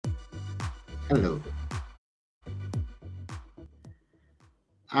Hello.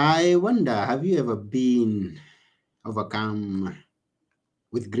 I wonder, have you ever been overcome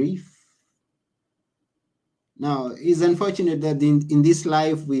with grief? Now, it's unfortunate that in this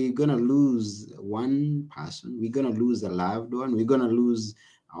life we're going to lose one person, we're going to lose a loved one, we're going to lose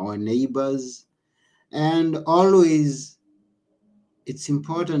our neighbors. And always it's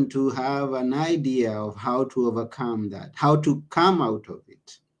important to have an idea of how to overcome that, how to come out of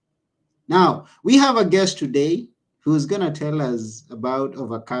it. Now, we have a guest today who's going to tell us about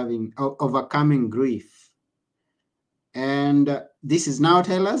overcoming grief. And this is Now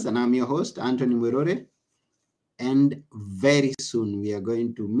Tell Us, and I'm your host, Anthony Mwerore. And very soon we are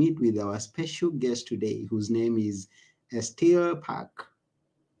going to meet with our special guest today, whose name is Estelle Parke.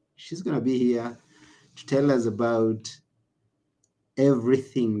 She's going to be here to tell us about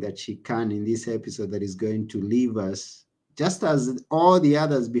everything that she can in this episode that is going to leave us, just as all the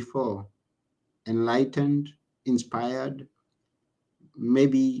others before, enlightened, inspired,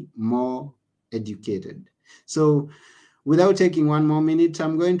 maybe more educated. So, without taking one more minute,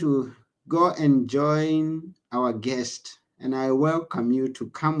 I'm going to go and join our guest, and I welcome you to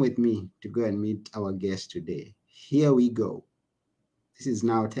come with me to go and meet our guest today. Here we go. This is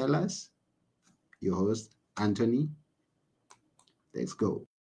Now Tell Us, your host, Anthony. Let's go.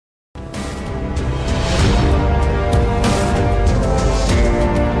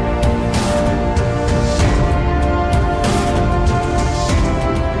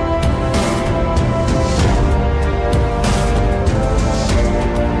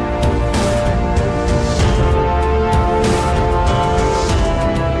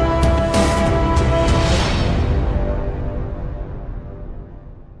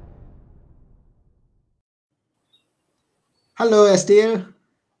 Hello, Estelle.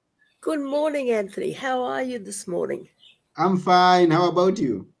 Good morning, Anthony. How are you this morning? I'm fine. How about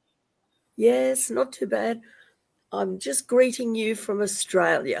you? Yes, not too bad. I'm just greeting you from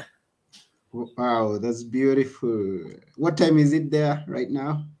Australia. Wow, that's beautiful. What time is it there right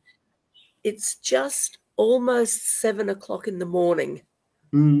now? It's just almost 7 o'clock in the morning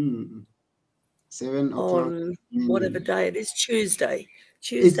 7 o'clock. on whatever day it is, Tuesday. It's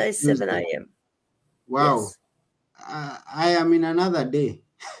Tuesday, 7 Tuesday. a.m. Wow. Yes. I am in another day.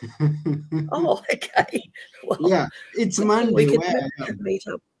 Oh, okay. Well, Yeah, it's we Monday can where I am. meet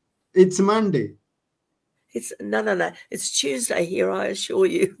up. It's Monday. It's no. It's Tuesday here, I assure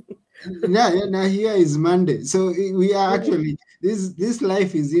you. Now here is Monday. So we are Yeah, actually this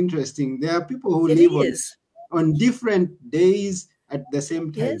life is interesting. There are people who it live is. on different days at the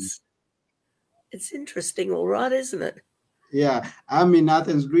same time. Yes. It's interesting, all right, isn't it? Yeah, I'm in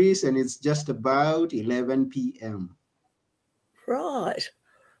Athens, Greece, and it's just about 11 p.m. Right.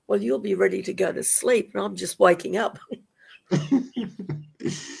 Well, you'll be ready to go to sleep, and I'm just waking up.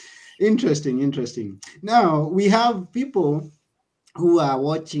 Interesting. Now we have people who are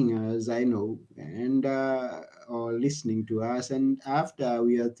watching us, I know, and or listening to us. And after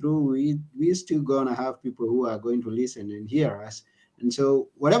we are through, we still gonna have people who are going to listen and hear us. And so,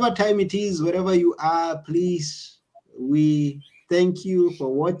 whatever time it is, wherever you are, please, we thank you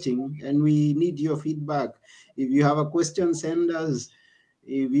for watching, and we need your feedback. If you have a question, send us.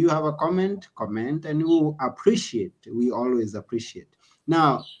 If you have a comment, and we always appreciate.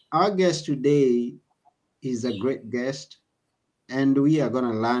 Now, our guest today is a great guest, and we are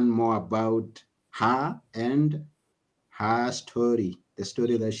going to learn more about her and her story, the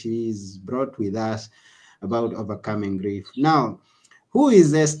story that she's brought with us about overcoming grief. Now, who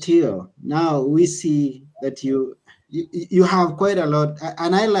is Estelle? Now we see that you have quite a lot,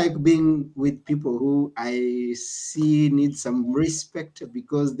 and I like being with people who I see need some respect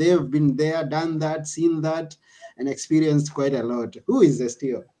because they've been there, done that, seen that, and experienced quite a lot. Who is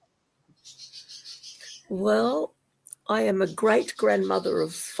Estelle? Well, I am a great grandmother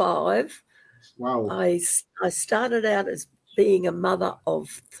of 5. Wow. I started out as being a mother of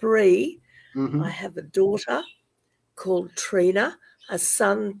 3. I Mm-hmm. have a daughter called Trina, a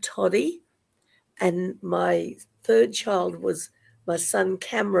son, Toddy, and my third child was my son,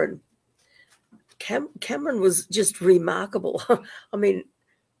 Cameron. Cameron was just remarkable. I mean,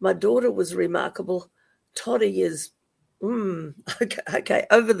 my daughter was remarkable. Toddy is, okay,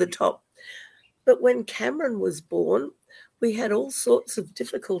 over the top. But when Cameron was born, we had all sorts of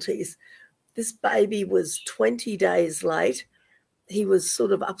difficulties. This baby was 20 days late. He was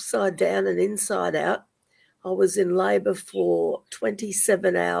sort of upside down and inside out. I was in labour for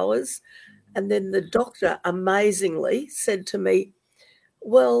 27 hours. And then the doctor amazingly said to me,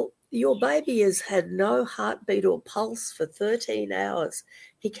 well, your baby has had no heartbeat or pulse for 13 hours.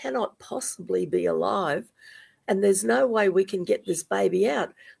 He cannot possibly be alive. and there's no way we can get this baby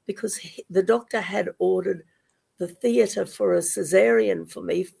out because the doctor had ordered the theatre for a cesarean for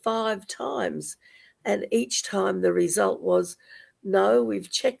me 5 times. And each time the result was, no,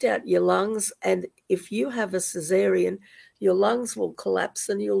 we've checked out your lungs, and if you have a cesarean, your lungs will collapse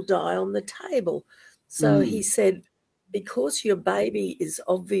and you'll die on the table. So he Mm. said, because your baby is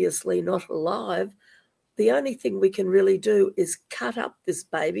obviously not alive, the only thing we can really do is cut up this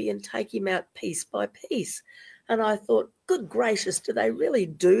baby and take him out piece by piece. And I thought, good gracious, do they really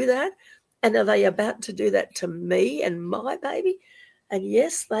do that? And are they about to do that to me and my baby? And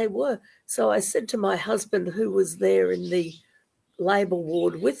yes, they were. So I said to my husband, who was there in the labour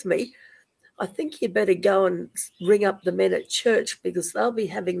ward with me, I think you'd better go and ring up the men at church because they'll be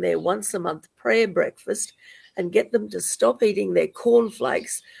having their once a month prayer breakfast, and get them to stop eating their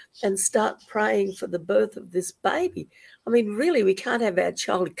cornflakes and start praying for the birth of this baby. I mean, really, we can't have our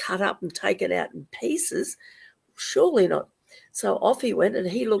child cut up and taken out in pieces. Surely not. So off he went, and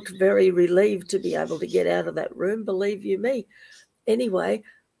he looked very relieved to be able to get out of that room, believe you me. Anyway,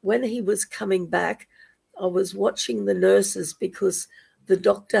 when he was coming back, I was watching the nurses because the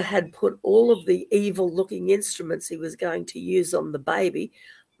doctor had put all of the evil looking instruments he was going to use on the baby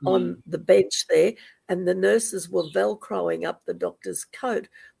Mm. on the bench there, and the nurses were velcroing up the doctor's coat,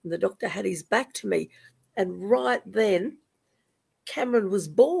 and the doctor had his back to me. And right then, Cameron was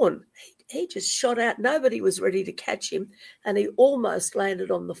born. He just shot out. Nobody was ready to catch him, and he almost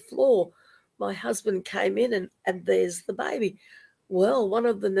landed on the floor. My husband came in, and there's the baby. Well, one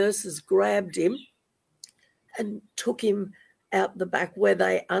of the nurses grabbed him and took him out the back where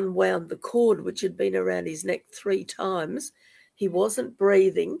they unwound the cord, which had been around his neck 3 times. He wasn't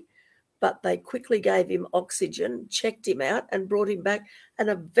breathing, but they quickly gave him oxygen, checked him out, and brought him back. And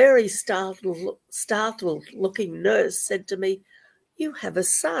a very startled looking nurse said to me, "You have a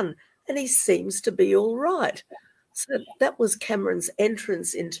son, and he seems to be all right." So that was Cameron's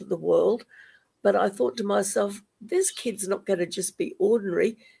entrance into the world. But I thought to myself, this kid's not going to just be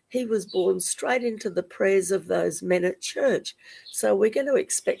ordinary. He was born straight into the prayers of those men at church. So we're going to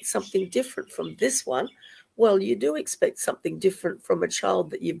expect something different from this one. Well, you do expect something different from a child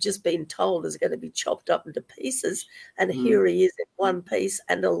that you've just been told is going to be chopped up into pieces. And Mm. here he is in one piece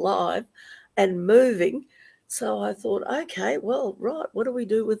and alive and moving. So I thought, okay, well, right, what do we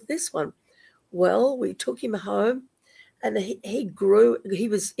do with this one? Well, we took him home, and he grew. He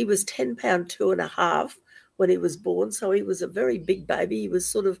was 10 pound 2.5 when he was born, so he was a very big baby. He was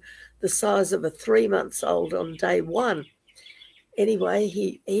sort of the size of a 3 months old on day one. Anyway,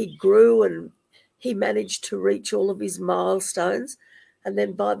 he grew, and he managed to reach all of his milestones. And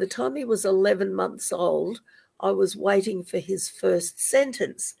then by the time he was 11 months old, I was waiting for his first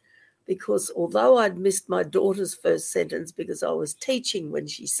sentence, because although I'd missed my daughter's first sentence because I was teaching when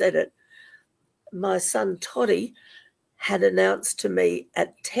she said it, my son Toddy had announced to me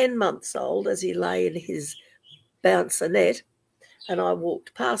at 10 months old, as he lay in his bouncernette and I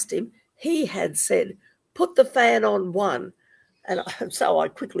walked past him, he had said, "Put the fan on 1." And so I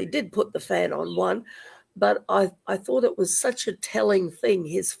quickly did put the fan on 1. But I thought it was such a telling thing,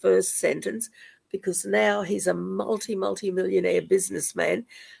 his first sentence, because now he's a multi-millionaire businessman,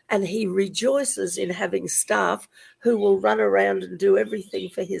 and he rejoices in having staff who will run around and do everything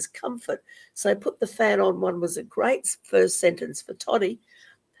for his comfort. So "Put the fan on 1" was a great first sentence for Toddy.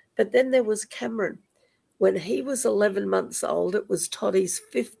 But then there was Cameron. When he was 11 months old, it was Toddy's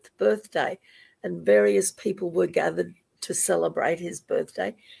 5th birthday, and various people were gathered to celebrate his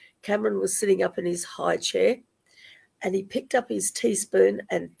birthday. Cameron was sitting up in his high chair, and he picked up his teaspoon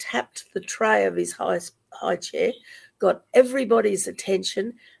and tapped the tray of his high chair, got everybody's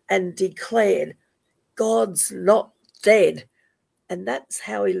attention, and declared, "God's not dead." And that's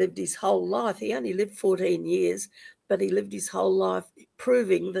how he lived his whole life. He only lived 14 years, but he lived his whole life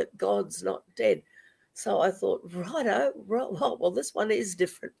proving that God's not dead. So I thought, righto, well, this one is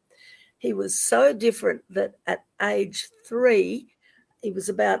different. He was so different that at age 3, he was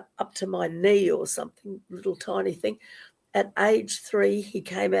about up to my knee or something, little tiny thing. At age 3, he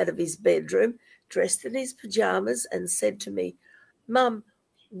came out of his bedroom, dressed in his pajamas, and said to me, "Mum,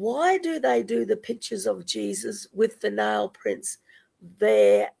 why do they do the pictures of Jesus with the nail prints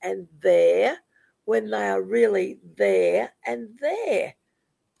there and there when they are really there and there?"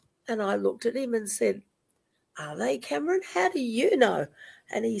 And I looked at him and said, "Are they, Cameron? How do you know?"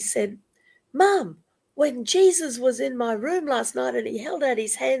 And he said, "Mum, when Jesus was in my room last night and he held out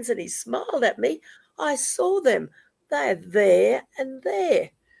his hands and he smiled at me, I saw them. They're there and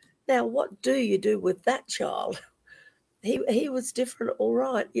there." Now, what do you do with that child? He was different, all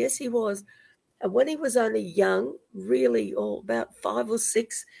right. Yes, he was. And when he was only young, really, or about 5 or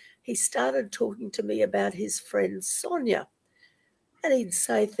 6, he started talking to me about his friend Sonia. And he'd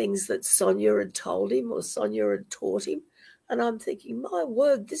say things that Sonia had told him or Sonia had taught him. And I'm thinking, my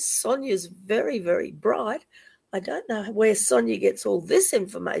word, this Sonia's very, very bright. I don't know where Sonia gets all this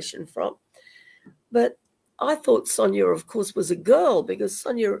information from. But I thought Sonia, of course, was a girl because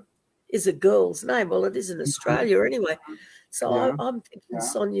Sonia is a girl's name. Well, it is in Australia anyway. So Yeah. I'm thinking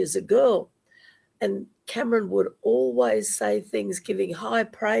Sonia's a girl. And Cameron would always say things giving high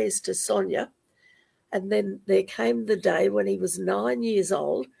praise to Sonia. And then there came the day when he was 9 years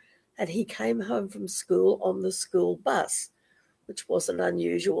old and he came home from school on the school bus, which wasn't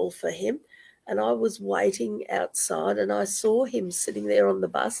unusual for him. And I was waiting outside and I saw him sitting there on the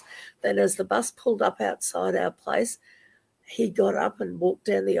bus. Then as the bus pulled up outside our place, he got up and walked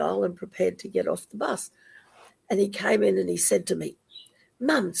down the aisle and prepared to get off the bus. And he came in and he said to me,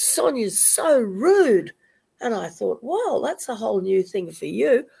 "Mum, Sonia's so rude." And I thought, well, that's a whole new thing for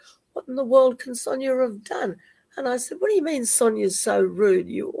you. What in the world can Sonia have done? And I said, what do you mean Sonia's so rude?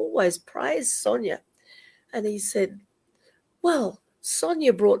 You always praise Sonia. And he said, well,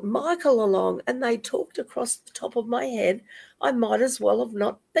 Sonia brought Michael along and they talked across the top of my head. I might as well have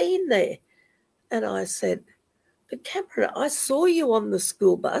not been there. And I said, but Cameron, I saw you on the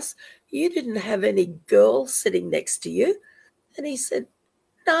school bus. You didn't have any girl sitting next to you. And he said,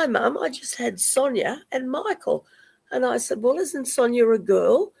 no, Mum, I just had Sonia and Michael. And I said, well, isn't Sonia a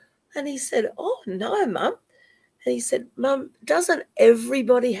girl? And he said, oh, no, Mum. And he said, Mum, doesn't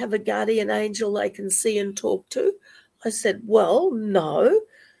everybody have a guardian angel they can see and talk to? I said, well, no.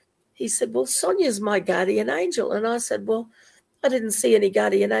 He said, well, Sonia's my guardian angel. And I said, well, I didn't see any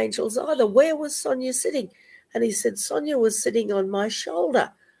guardian angels either. Where was Sonia sitting? And he said, Sonia was sitting on my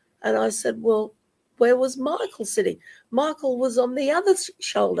shoulder. And I said, well, where was Michael sitting? Michael was on the other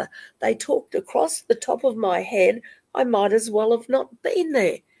shoulder. They talked across the top of my head. I might as well have not been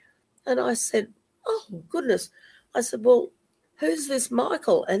there. And I said, oh, goodness. I said, well, who's this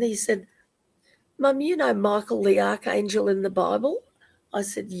Michael? And he said, Mum, you know Michael the Archangel in the Bible? I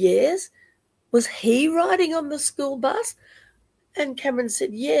said, yes. Was he riding on the school bus? And Cameron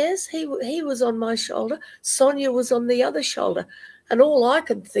said, yes, he was on my shoulder. Sonia was on the other shoulder. And all I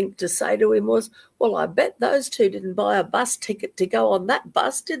could think to say to him was, well, I bet those two didn't buy a bus ticket to go on that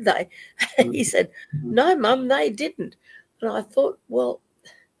bus, did they? And he said, no, Mum, they didn't. And I thought, well,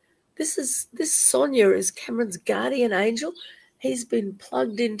 this Sonia is Cameron's guardian angel. He's been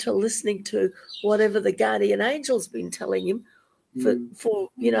plugged into listening to whatever the guardian angel's been telling him for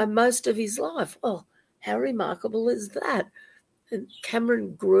most of his life. Oh, how remarkable is that? And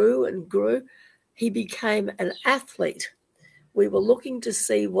Cameron grew and grew. He became an athlete. We were looking to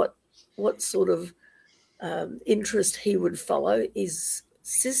see what sort of interest he would follow. His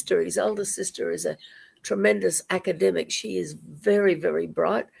elder sister, is a tremendous academic. She is very, very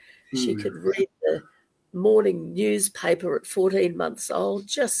bright. She could read the morning newspaper at 14 months old,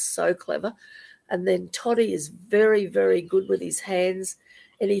 just so clever. And then Toddy is very, very good with his hands.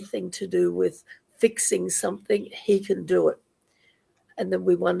 Anything to do with fixing something, he can do it. And then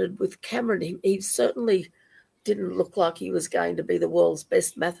we wondered with Cameron, he certainly didn't look like he was going to be the world's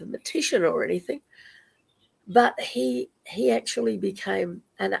best mathematician or anything, but he actually became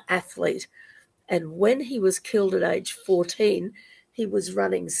an athlete. And when he was killed at age 14, he was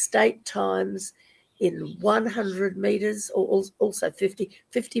running state times in 100 metres, or also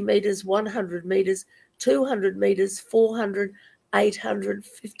 50 metres, 100 metres, 200 metres, 400, 800,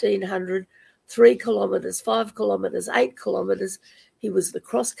 1500, 3 kilometres, 5 kilometres, 8 kilometres. He was the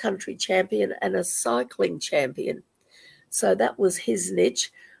cross-country champion and a cycling champion. So that was his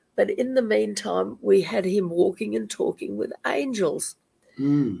niche. But in the meantime, we had him walking and talking with angels.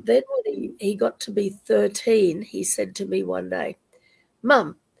 Then when he got to be 13, he said to me one day,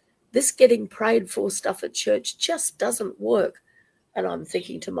 Mum, this getting prayed for stuff at church just doesn't work. And I'm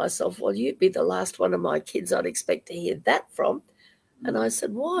thinking to myself, well, you'd be the last one of my kids I'd expect to hear that from. And I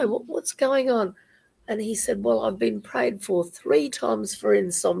said, why? What's going on? And he said, well, I've been prayed for 3 times for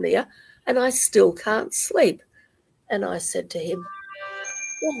insomnia and I still can't sleep. And I said to him,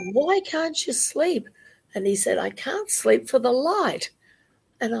 well, why can't you sleep? And he said, I can't sleep for the light.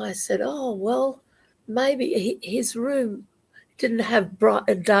 And I said, oh, well, maybe his room didn't have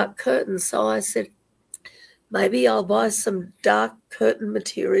dark curtains. So I said, maybe I'll buy some dark curtain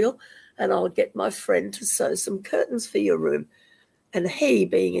material and I'll get my friend to sew some curtains for your room. And he,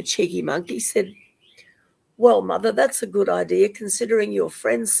 being a cheeky monkey, said, well, Mother, that's a good idea, considering your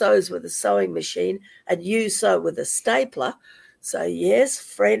friend sews with a sewing machine and you sew with a stapler. So, yes,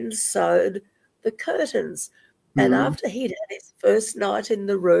 friend sewed the curtains. And after he'd had his first night in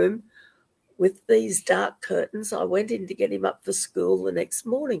the room, with these dark curtains. I went in to get him up for school the next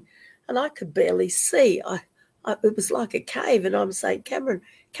morning, and I could barely see. It was like a cave, and I'm saying,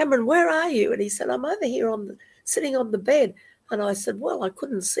 Cameron, where are you? And he said, I'm over here sitting on the bed. And I said, well, I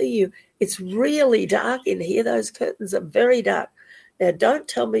couldn't see you. It's really dark in here. Those curtains are very dark. Now, don't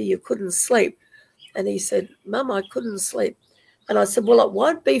tell me you couldn't sleep. And he said, Mum, I couldn't sleep. And I said, well, it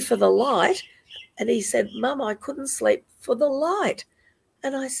won't be for the light. And he said, Mum, I couldn't sleep for the light.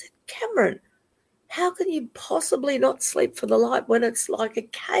 And I said, Cameron, how can you possibly not sleep for the light when it's like a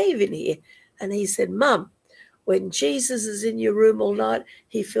cave in here? And he said, Mum, when Jesus is in your room all night,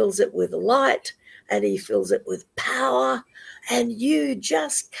 he fills it with light and he fills it with power, and you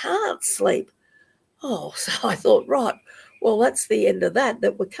just can't sleep. Oh, so I thought, right, well, that's the end of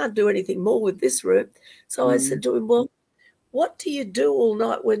that we can't do anything more with this room. So I said to him, well, what do you do all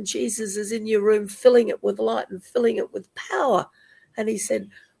night when Jesus is in your room filling it with light and filling it with power? And he said,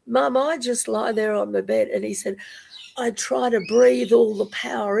 Mum, I just lie there on my bed. And he said, I try to breathe all the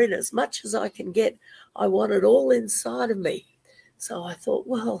power in as much as I can get. I want it all inside of me. So I thought,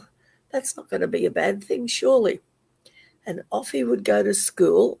 well, that's not going to be a bad thing, surely. And off he would go to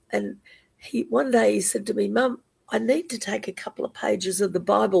school. And one day he said to me, Mum, I need to take a couple of pages of the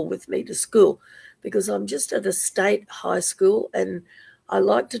Bible with me to school because I'm just at a state high school and I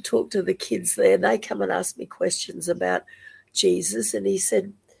like to talk to the kids there. They come and ask me questions about Jesus. And he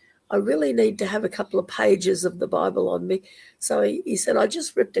said, I really need to have a couple of pages of the Bible on me. So he said, I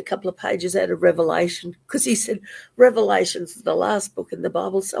just ripped a couple of pages out of Revelation because he said Revelation's the last book in the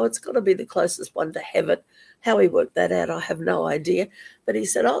Bible, so it's got to be the closest one to heaven. How he worked that out, I have no idea. But he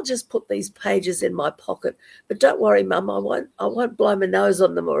said, I'll just put these pages in my pocket. But don't worry, Mum, I won't blow my nose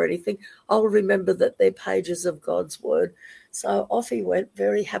on them or anything. I'll remember that they're pages of God's word. So off he went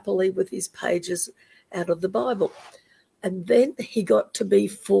very happily with his pages out of the Bible. And then he got to be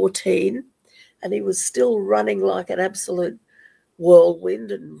 14 and he was still running like an absolute whirlwind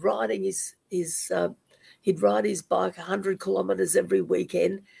and riding he'd ride his bike 100 kilometres every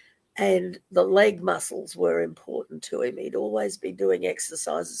weekend, and the leg muscles were important to him. He'd always be doing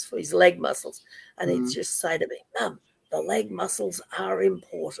exercises for his leg muscles, and he'd just say to me, Mum, the leg muscles are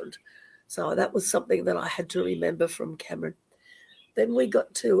important. So that was something that I had to remember from Cameron. Then we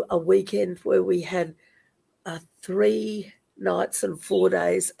got to a weekend where we had 3 nights and 4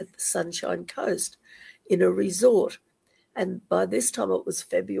 days at the Sunshine Coast in a resort. And by this time it was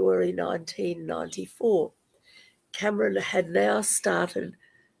February 1994. Cameron had now started,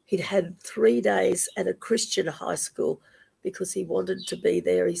 he'd had 3 days at a Christian high school because he wanted to be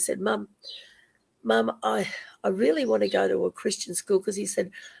there. He said, Mum, I really want to go to a Christian school because he said,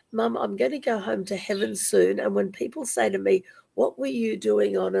 Mum, I'm going to go home to heaven soon. And when people say to me, what were you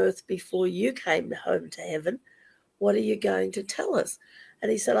doing on earth before you came home to heaven? What are you going to tell us?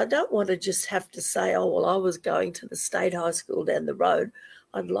 And he said, I don't want to just have to say, oh, well, I was going to the state high school down the road.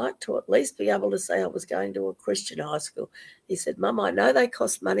 I'd like to at least be able to say I was going to a Christian high school. He said, Mum, I know they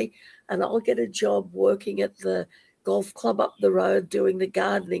cost money and I'll get a job working at the golf club up the road doing the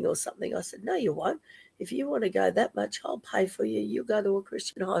gardening or something. I said, no, you won't. If you want to go that much, I'll pay for you. You go to a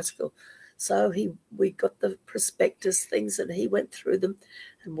Christian high school. So we got the prospectus things and he went through them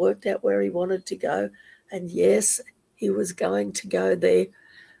and worked out where he wanted to go. And yes, he was going to go there.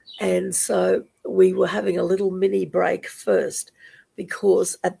 And so we were having a little mini break first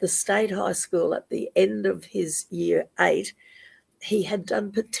because at the state high school at the end of his year 8, he had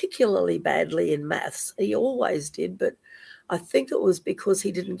done particularly badly in maths. He always did, but I think it was because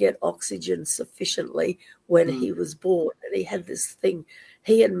he didn't get oxygen sufficiently when he was born. And he had this thing,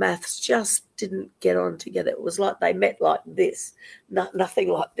 he and maths just didn't get on together. It was like they met like this, nothing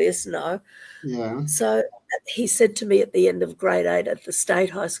like this, no. Yeah. So he said to me at the end of grade 8 at the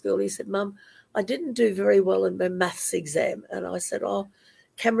state high school, he said, Mum, I didn't do very well in my maths exam. And I said, oh,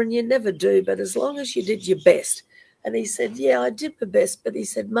 Cameron, you never do, but as long as you did your best. And he said, yeah, I did my best. But he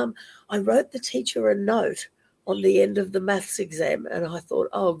said, Mum, I wrote the teacher a note on the end of the maths exam. And I thought,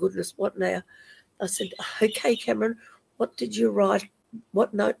 oh, goodness, what now? I said, okay, Cameron, what did you write?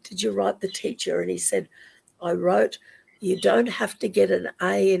 What note did you write the teacher? And he said, I wrote, you don't have to get an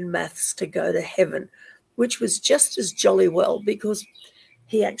A in maths to go to heaven, which was just as jolly well because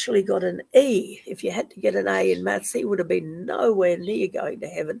he actually got an E. If you had to get an A in maths, he would have been nowhere near going to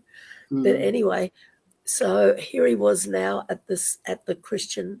heaven. But anyway, so here he was now at the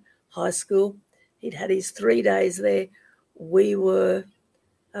Christian high school. He'd had his 3 days there. We were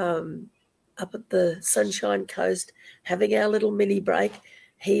up at the Sunshine Coast having our little mini break.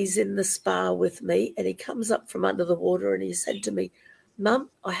 He's in the spa with me and he comes up from under the water and he said to me, Mum,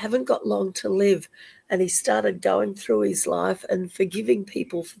 I haven't got long to live. And he started going through his life and forgiving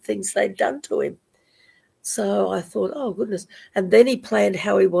people for things they'd done to him. So I thought, oh, goodness. And then he planned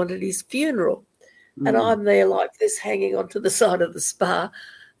how he wanted his funeral. And Mm. I'm there like this, hanging onto the side of the spa,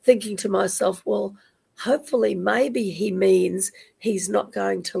 thinking to myself, well, hopefully maybe he means he's not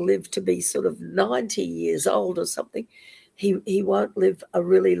going to live to be sort of 90 years old or something. He won't live a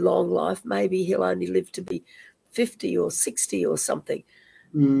really long life. Maybe he'll only live to be 50 or 60 or something.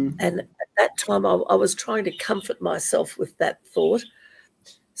 Mm. And at that time, I was trying to comfort myself with that thought.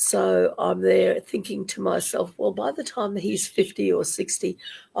 So I'm there thinking to myself, well, by the time he's 50 or 60,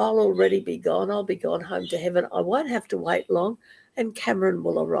 I'll already be gone. I'll be gone home to heaven. I won't have to wait long, and Cameron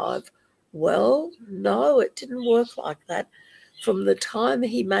will arrive. Well, no, it didn't work like that. From the time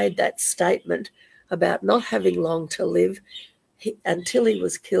he made that statement about not having long to live until he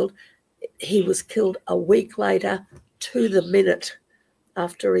was killed a week later to the minute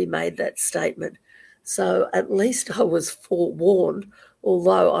after he made that statement. So at least I was forewarned,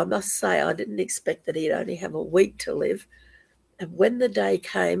 although I must say I didn't expect that he'd only have a week to live. And when the day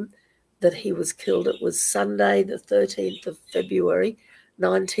came that he was killed, it was Sunday, the 13th of February,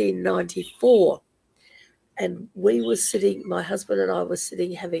 1994. And we were sitting, my husband and I were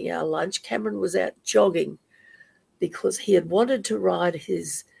sitting having our lunch. Cameron was out jogging because he had wanted to ride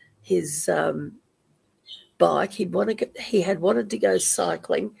his bike. He had wanted to go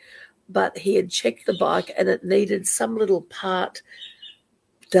cycling, but he had checked the bike and it needed some little part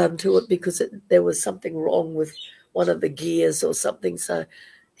done to it because there was something wrong with one of the gears or something. So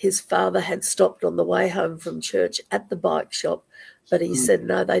his father had stopped on the way home from church at the bike shop, but he said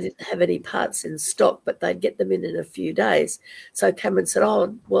no, they didn't have any parts in stock, but they'd get them in a few days. So Cameron said,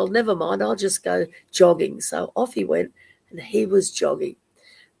 oh, well, never mind, I'll just go jogging. So off he went, and he was jogging.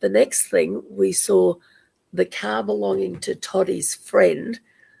 The next thing, we saw the car belonging to Toddy's friend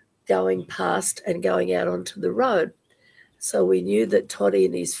going past and going out onto the road. So we knew that Toddy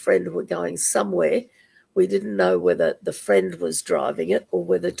and his friend were going somewhere. We didn't know whether the friend was driving it or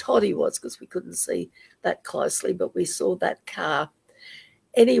whether Toddy was, because we couldn't see that closely, but we saw that car.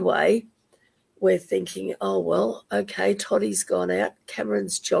 Anyway, we're thinking, oh, well, okay, Toddy's gone out,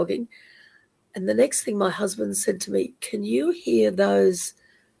 Cameron's jogging. And the next thing my husband said to me, can you hear those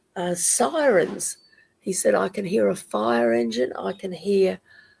sirens? He said, I can hear a fire engine, I can hear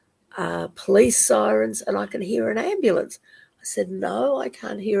police sirens, and I can hear an ambulance. I said, no, I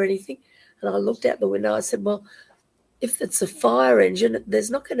can't hear anything. And I looked out the window. I said, well, if it's a fire engine,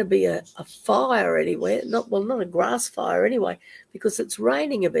 there's not going to be a fire anywhere. Not a grass fire anyway, because it's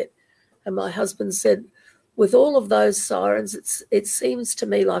raining a bit. And my husband said, with all of those sirens, it seems to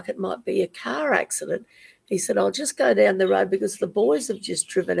me like it might be a car accident. He said, I'll just go down the road because the boys have just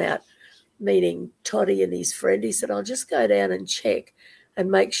driven out, meaning Toddy and his friend. He said, I'll just go down and check and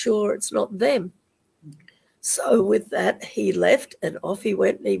make sure it's not them. So with that, he left and off he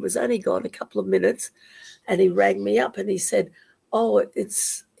went, and he was only gone a couple of minutes, and he rang me up and he said, oh,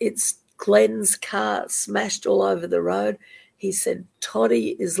 it's Glenn's car smashed all over the road. He said,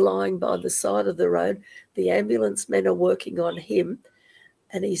 Toddy is lying by the side of the road. The ambulance men are working on him.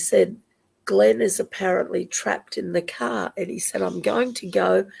 And he said, Glenn is apparently trapped in the car. And he said, I'm going to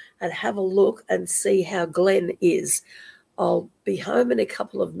go and have a look and see how Glenn is. I'll be home in a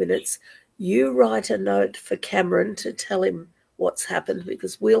couple of minutes. You write a note for Cameron to tell him what's happened,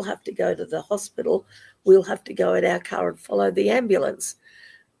 because we'll have to go to the hospital. We'll have to go in our car and follow the ambulance.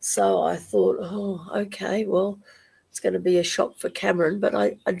 So I thought, oh, okay, well, it's going to be a shock for Cameron. But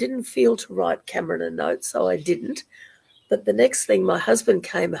I didn't feel to write Cameron a note, so I didn't. But the next thing, my husband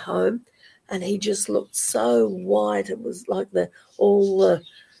came home and he just looked so white. It was like all the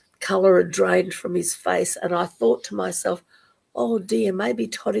colour had drained from his face. And I thought to myself, oh dear, maybe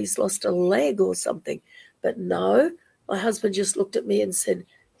Toddy's lost a leg or something. But no, my husband just looked at me and said,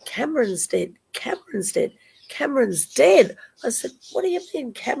 Cameron's dead, Cameron's dead, Cameron's dead. I said, what do you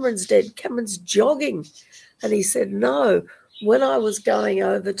mean Cameron's dead? Cameron's jogging. And he said, no, when I was going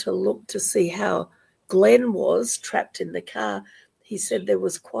over to look to see how Glenn was trapped in the car, he said there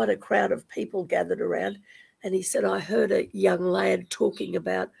was quite a crowd of people gathered around. And he said, I heard a young lad talking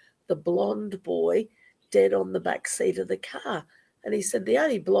about the blonde boy dead on the back seat of the car. And he said, the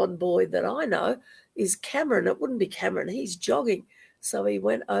only blonde boy that I know is Cameron. It wouldn't be Cameron. He's jogging. So he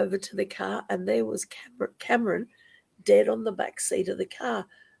went over to the car and there was Cameron dead on the back seat of the car.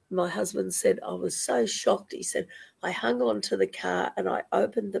 My husband said, I was so shocked. He said, I hung on to the car and I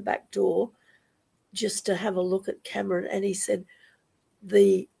opened the back door just to have a look at Cameron. And he said,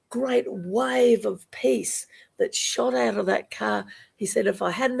 the great wave of peace that shot out of that car, he said, if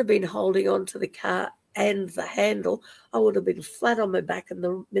I hadn't have been holding on to the car and the handle, I would have been flat on my back in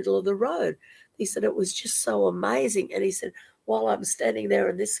the middle of the road. He said it was just so amazing. And he said, while I'm standing there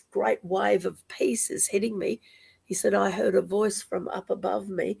and this great wave of peace is hitting me, he said, I heard a voice from up above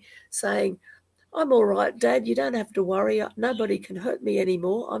me saying, I'm all right, Dad. You don't have to worry. Nobody can hurt me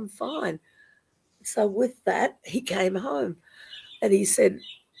anymore. I'm fine. So with that, he came home and he said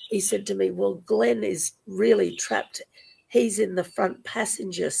to me, well, Glenn is really trapped. He's in the front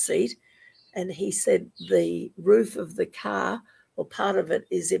passenger seat. And he said the roof of the car, or part of it,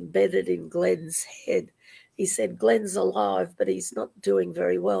 is embedded in Glenn's head. He said, Glenn's alive, but he's not doing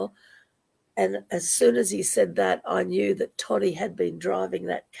very well. And as soon as he said that, I knew that Toddy had been driving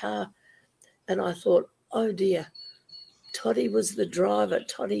that car. And I thought, oh dear, Toddy was the driver.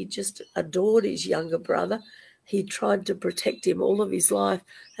 Toddy just adored his younger brother. He tried to protect him all of his life.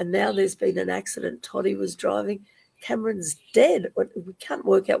 And now there's been an accident. Toddy was driving. Cameron's dead. We can't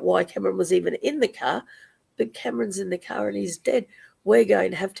work out why Cameron was even in the car, but Cameron's in the car and he's dead. We're going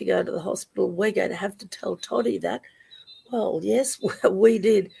to have to go to the hospital. We're going to have to tell Toddy that. Well, yes, we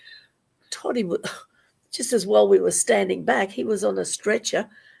did. Toddy, just as well we were standing back, he was on a stretcher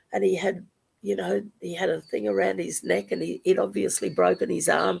and he had a thing around his neck and he'd obviously broken his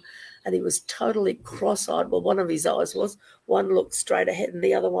arm and he was totally cross-eyed. Well, one of his eyes was. One looked straight ahead and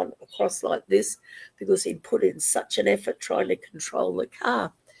the other one across like this because he'd put in such an effort trying to control the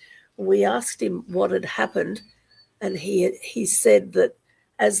car. We asked him what had happened and he said that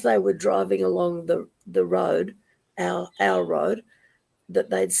as they were driving along the road, our road, that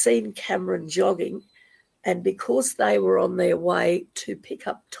they'd seen Cameron jogging. And because they were on their way to pick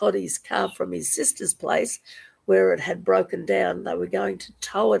up Toddy's car from his sister's place where it had broken down, they were going to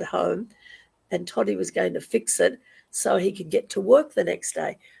tow it home and Toddy was going to fix it so he could get to work the next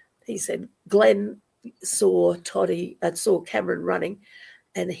day. He said Glenn saw Cameron running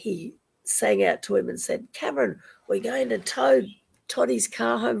and he sang out to him and said, Cameron, we're going to tow Toddy's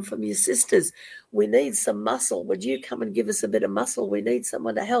car home from your sister's. We need some muscle. Would you come and give us a bit of muscle? We need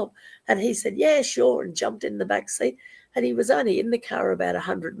someone to help. And he said, yeah, sure, and jumped in the back seat. And he was only in the car about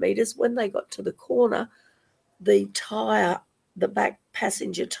 100 metres. When they got to the corner, the tyre, the back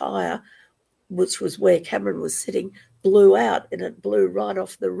passenger tyre, which was where Cameron was sitting, blew out and it blew right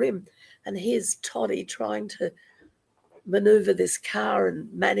off the rim. And here's Toddy trying to manoeuvre this car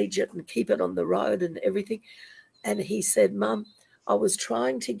and manage it and keep it on the road and everything. And he said, Mum, I was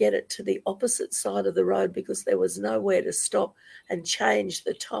trying to get it to the opposite side of the road because there was nowhere to stop and change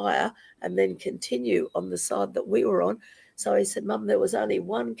the tyre and then continue on the side that we were on. So he said, Mum, there was only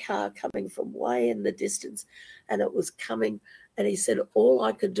one car coming from way in the distance and it was coming. And he said, all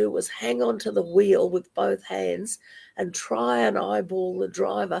I could do was hang on to the wheel with both hands and try and eyeball the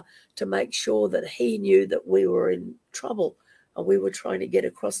driver to make sure that he knew that we were in trouble and we were trying to get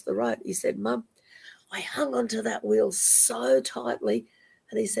across the road. He said, Mum, I hung onto that wheel so tightly.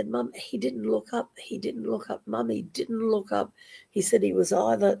 And he said, Mum, he didn't look up. He didn't look up. Mum, he didn't look up. He said he was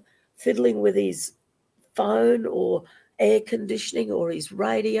either fiddling with his phone or air conditioning or his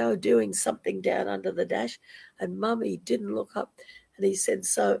radio, doing something down under the dash. And Mum, he didn't look up. And he said,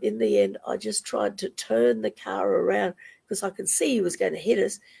 so in the end, I just tried to turn the car around because I could see he was going to hit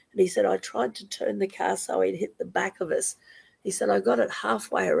us. And he said, I tried to turn the car so he'd hit the back of us. He said, I got it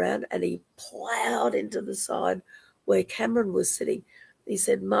halfway around and he ploughed into the side where Cameron was sitting. He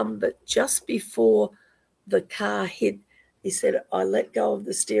said, Mum, but just before the car hit, he said, I let go of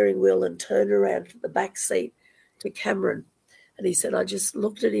the steering wheel and turned around to the back seat to Cameron. And he said, I just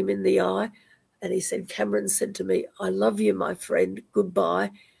looked at him in the eye and he said, Cameron said to me, I love you, my friend,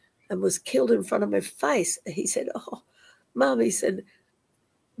 goodbye, and was killed in front of my face. He said, oh, Mum, he said,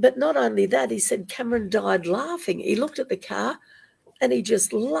 but not only that, he said Cameron died laughing. He looked at the car and he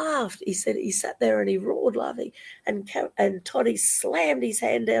just laughed. He said he sat there and he roared laughing. And Toddy slammed his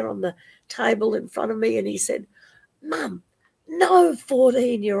hand down on the table in front of me and he said, Mum, no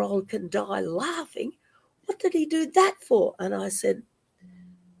 14-year-old can die laughing. What did he do that for? And I said,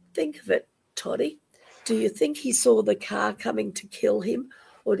 think of it, Toddy. Do you think he saw the car coming to kill him?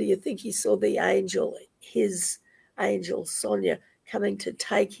 Or do you think he saw the angel, his angel, Sonia, coming to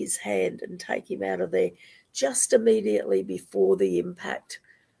take his hand and take him out of there just immediately before the impact?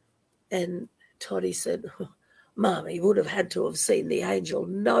 And Toddy said, oh, Mum, he would have had to have seen the angel.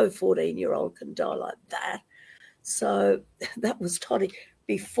 No 14-year-old can die like that. So that was Toddy.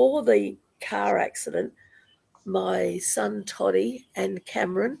 Before the car accident, my son Toddy and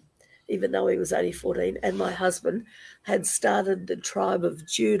Cameron, even though he was only 14, and my husband had started the Tribe of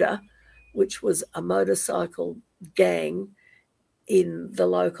Judah, which was a motorcycle gang in the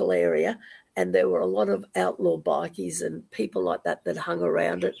local area. And there were a lot of outlaw bikies and people like that that hung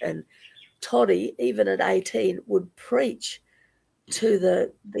around it. And Toddy, even at 18, would preach to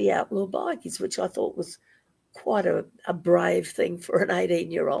the outlaw bikies, which I thought was quite a brave thing for an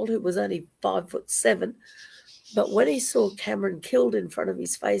 18-year-old who was only 5'7". But when he saw Cameron killed in front of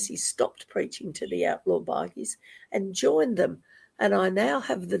his face, he stopped preaching to the outlaw bikies and joined them. And I now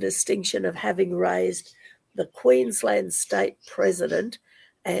have the distinction of having raised the Queensland State President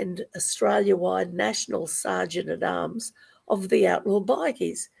and Australia-wide National Sergeant-at-Arms of the outlaw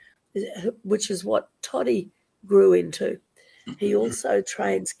bikies, which is what Toddy grew into. He also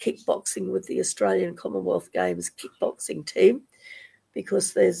trains kickboxing with the Australian Commonwealth Games kickboxing team,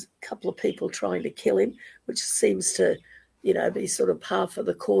 because there's a couple of people trying to kill him, which seems to, be sort of par for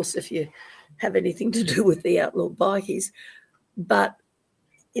the course if you have anything to do with the outlaw bikies. But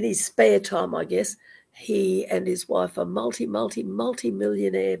in his spare time, I guess, he and his wife are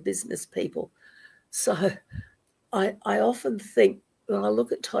multi-millionaire business people. So I often think, when I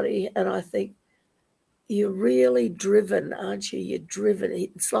look at Toddy, and I think, you're really driven, aren't you? You're driven.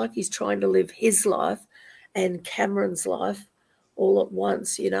 It's like he's trying to live his life and Cameron's life all at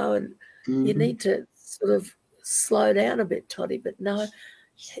once, and you need to sort of slow down a bit, Toddy. But no,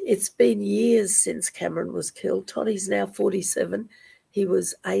 it's been years since Cameron was killed. Toddy's now 47. He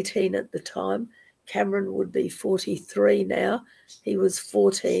was 18 at the time. Cameron would be 43 now. He was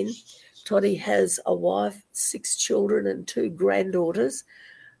 14. Toddy has a wife, 6 children and 2 granddaughters.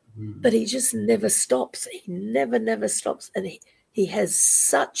 But he just never stops. He never stops. And he has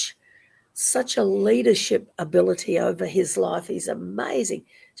such a leadership ability over his life. He's amazing.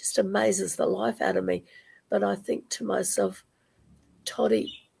 Just amazes the life out of me. But I think to myself,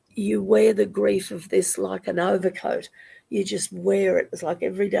 Toddy, you wear the grief of this like an overcoat. You just wear it. It's like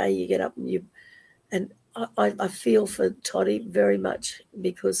every day you get up and I feel for Toddy very much,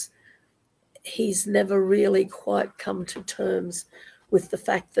 because he's never really quite come to terms with the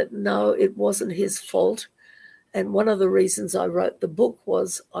fact that, no, it wasn't his fault. And one of the reasons I wrote the book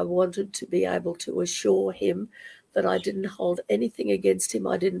was I wanted to be able to assure him that I didn't hold anything against him.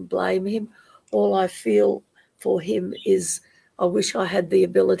 I didn't blame him. All I feel for him is, I wish I had the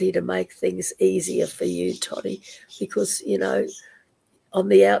ability to make things easier for you, Toddy, because, on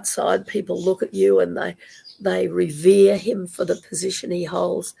the outside, people look at you and they revere him for the position he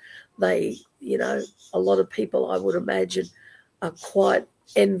holds. They, a lot of people, I would imagine, are quite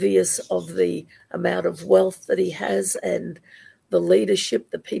envious of the amount of wealth that he has and the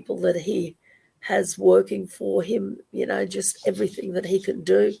leadership, the people that he has working for him, just everything that he can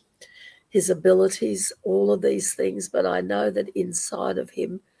do, his abilities, all of these things. But I know that inside of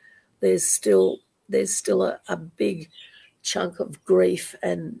him, there's still a big chunk of grief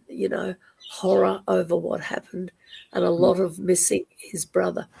and, horror over what happened, and a lot of missing his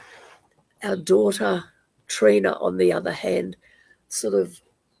brother. Our daughter, Trina, on the other hand,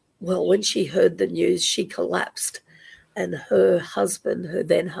 when she heard the news, she collapsed. And her husband, her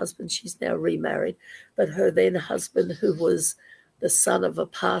then husband, she's now remarried, but her then husband, who was the son of a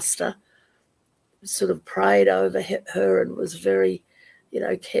pastor, sort of prayed over her and was very,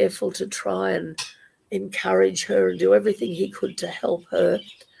 careful to try and encourage her and do everything he could to help her.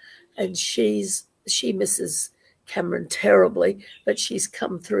 And she misses Cameron terribly, but she's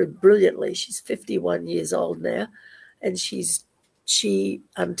come through brilliantly. She's 51 years old now, and she,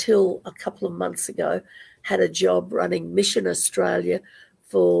 until a couple of months ago, had a job running Mission Australia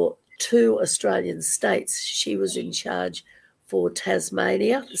for 2 Australian states. She was in charge for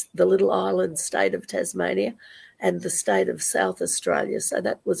Tasmania, the little island state of Tasmania, and the state of South Australia. So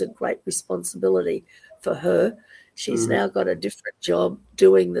that was a great responsibility for her. She's now got a different job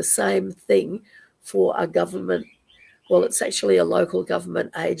doing the same thing for a government. Well, it's actually a local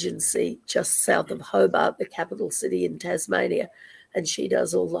government agency just south of Hobart, the capital city in Tasmania. And she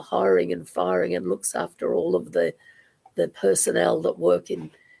does all the hiring and firing and looks after all of the personnel that work in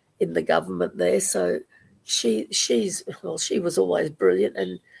the government there. So she was always brilliant,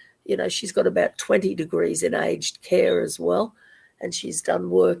 and she's got about 20 degrees in aged care as well, and she's done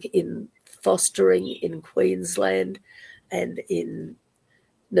work in fostering in Queensland and in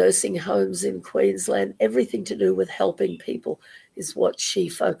nursing homes in Queensland. Everything to do with helping people is what she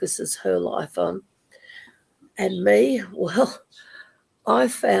focuses her life on. And me, well, I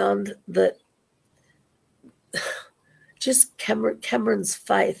found that just Cameron's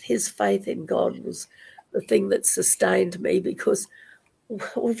faith, his faith in God, was the thing that sustained me, because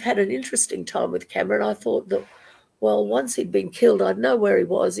we've had an interesting time with Cameron. I thought that, well, once he'd been killed, I'd know where he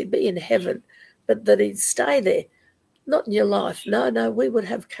was. He'd be in heaven, but that he'd stay there. Not in your life. No, we would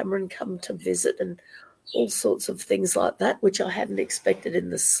have Cameron come to visit and all sorts of things like that, which I hadn't expected in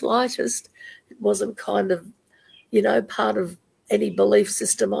the slightest. It wasn't kind of, part of any belief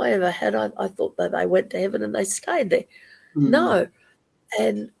system I ever had. I thought that they went to heaven and they stayed there. Mm. No.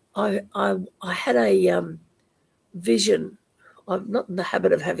 And I had a vision. I'm not in the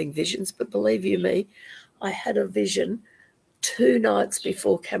habit of having visions, but believe you me, I had a vision 2 nights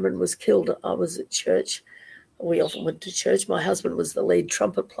before Cameron was killed. I was at church. We often went to church. My husband was the lead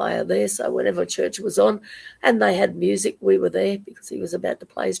trumpet player there, so whenever church was on and they had music, we were there because he was about to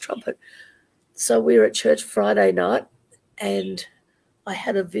play his trumpet. So we were at church Friday night, and I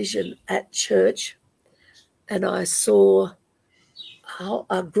had a vision at church, and I saw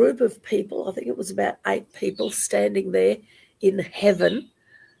a group of people, I think it was about 8 people, standing there in heaven.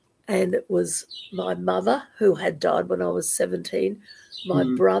 And it was my mother, who had died when I was 17, my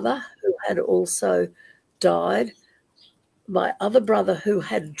Mm. brother, who had also died, my other brother, who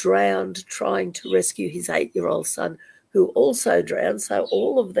had drowned trying to rescue his 8-year-old son, who also drowned. So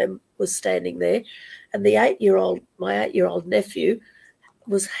all of them were standing there. And my 8-year-old nephew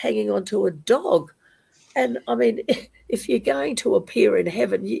was hanging onto a dog. And I mean, if you're going to appear in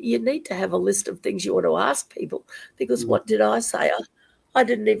heaven, you need to have a list of things you want to ask people. Because Mm. what did I say? I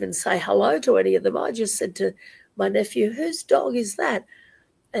didn't even say hello to any of them. I just said to my nephew, "Whose dog is that?"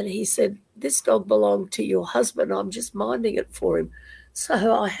 And he said, "This dog belonged to your husband. I'm just minding it for him."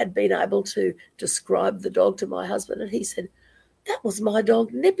 So I had been able to describe the dog to my husband, and he said, "That was my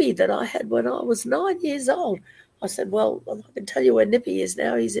dog Nippy that I had when I was 9 years old." I said, "Well, I can tell you where Nippy is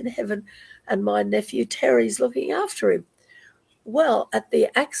now. He's in heaven, and my nephew Terry's looking after him." Well, at the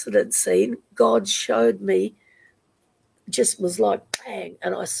accident scene, God showed me, just was like bang,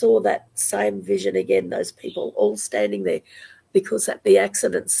 and I saw that same vision again, those people all standing there, because at the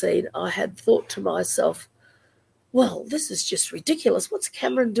accident scene, I had thought to myself, well, this is just ridiculous. What's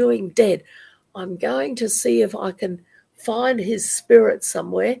Cameron doing dead? I'm going to see if I can find his spirit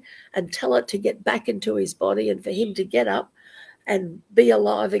somewhere and tell it to get back into his body and for him to get up and be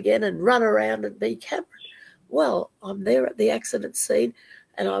alive again and run around and be Cameron. Well, I'm there at the accident scene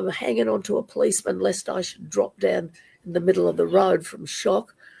and I'm hanging on to a policeman lest I should drop down in the middle of the road from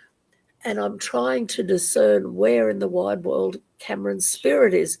shock. And I'm trying to discern where in the wide world Cameron's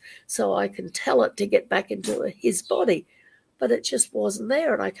spirit is so I can tell it to get back into his body. But it just wasn't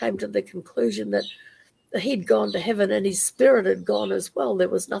there. And I came to the conclusion that he'd gone to heaven and his spirit had gone as well. There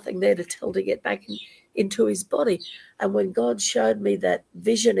was nothing there to tell to get back into his body. And when God showed me that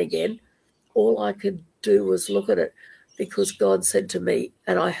vision again, all I could do was look at it, because God said to me,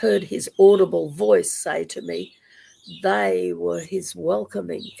 and I heard his audible voice say to me, they were his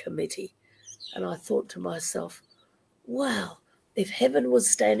welcoming committee. And I thought to myself, wow, if heaven was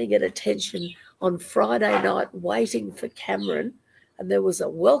standing at attention on Friday night waiting for Cameron and there was a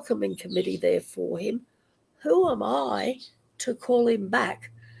welcoming committee there for him, who am I to call him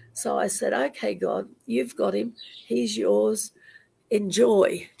back? So I said, okay, God, you've got him. He's yours.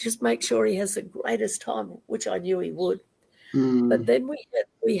 Enjoy. Just make sure he has the greatest time, which I knew he would. But Mm. then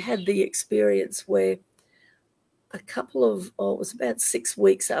we had the experience where it was about 6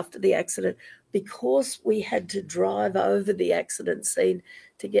 weeks after the accident, because we had to drive over the accident scene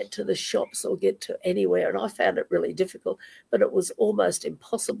to get to the shops or get to anywhere, and I found it really difficult, but it was almost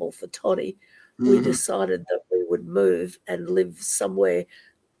impossible for Toddy. We Mm. decided that we would move and live somewhere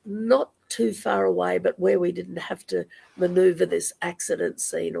not too far away, but where we didn't have to maneuver this accident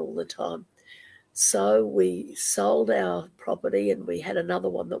scene all the time. So we sold our property and we had another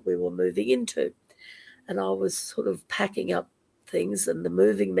one that we were moving into. And I was sort of packing up things and the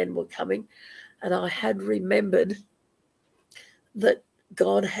moving men were coming. And I had remembered that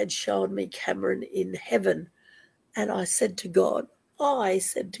God had shown me Cameron in heaven. And I said to God,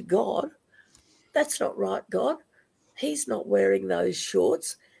 that's not right, God. He's not wearing those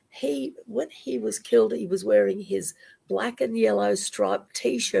shorts. When he was killed, he was wearing his black and yellow striped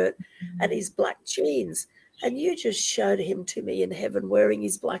T-shirt and his black jeans. And you just showed him to me in heaven wearing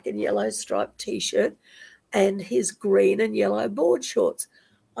his black and yellow striped T-shirt and his green and yellow board shorts.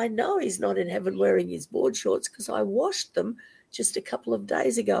 I know he's not in heaven wearing his board shorts because I washed them just a couple of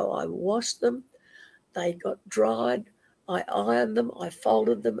days ago. I washed them, they got dried, I ironed them, I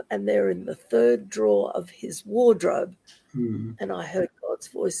folded them, and they're in the third drawer of his wardrobe. Mm. And I heard God's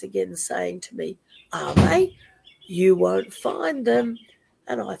voice again saying to me, are they? You won't find them.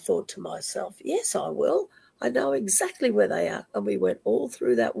 And I thought to myself, yes, I will. I know exactly where they are. And we went all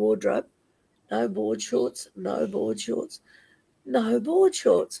through that wardrobe. No board shorts, no board shorts, no board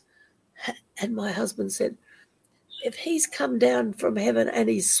shorts. And my husband said, if he's come down from heaven and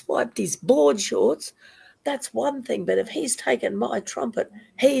he's swiped his board shorts, that's one thing. But if he's taken my trumpet,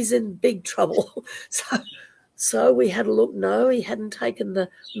 he's in big trouble. So we had a look. No, he hadn't taken the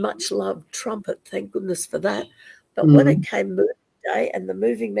much loved trumpet. Thank goodness for that. But when it Mm. came moving day, and the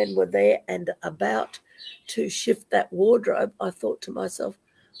moving men were there and about to shift that wardrobe, I thought to myself,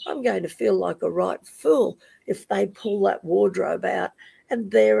 I'm going to feel like a right fool if they pull that wardrobe out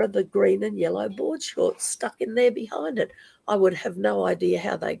and there are the green and yellow board shorts stuck in there behind it. I would have no idea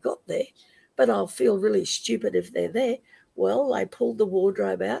how they got there, but I'll feel really stupid if they're there. Well, they pulled the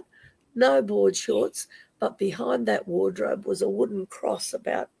wardrobe out, no board shorts, but behind that wardrobe was a wooden cross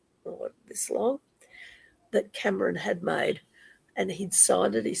about this long that Cameron had made. And he'd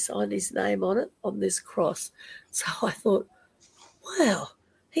signed it, he signed his name on it, on this cross. So I thought, wow,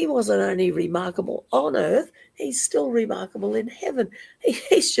 he wasn't only remarkable on earth, he's still remarkable in heaven.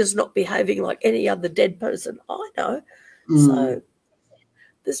 He's just not behaving like any other dead person I know. Mm. So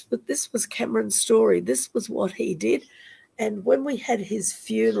this was Cameron's story. This was what he did. And when we had his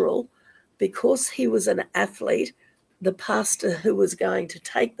funeral, because he was an athlete, the pastor who was going to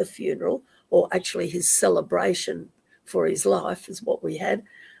take the funeral, or actually his celebration for his life, is what we had.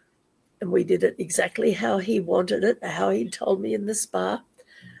 And we did it exactly how he wanted it, how he told me in the spa.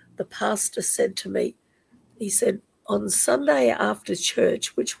 The pastor said to me, he said, on Sunday after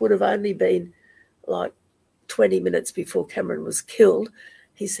church, which would have only been like 20 minutes before Cameron was killed,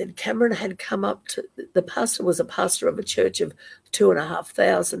 he said Cameron had come up to, the pastor was a pastor of a church of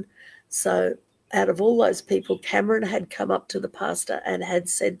 2,500. So out of all those people, Cameron had come up to the pastor and had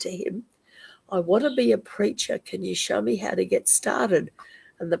said to him, I want to be a preacher. Can you show me how to get started?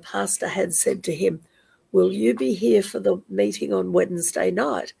 And the pastor had said to him, will you be here for the meeting on Wednesday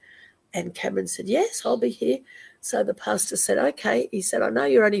night? And Cameron said, yes, I'll be here. So the pastor said, okay. He said, I know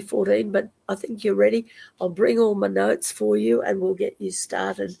you're only 14, but I think you're ready. I'll bring all my notes for you and we'll get you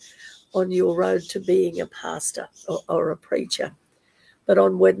started on your road to being a pastor or a preacher. But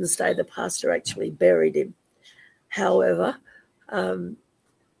on Wednesday, the pastor actually buried him. However,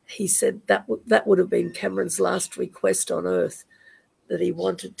 he said that would have been Cameron's last request on earth, that he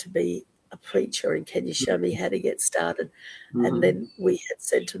wanted to be a preacher, and can you show me how to get started? And then we had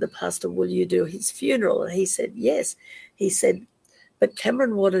said to the pastor, will you do his funeral? And he said, yes. He said, but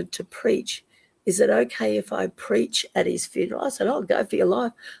Cameron wanted to preach. Is it okay if I preach at his funeral? I said, oh, go for your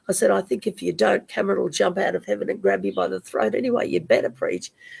life. I said, I think if you don't, Cameron will jump out of heaven and grab you by the throat anyway. You'd better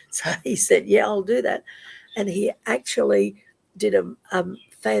preach. So he said, yeah, I'll do that. And he actually did a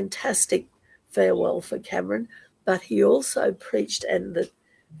fantastic farewell for Cameron, but he also preached, and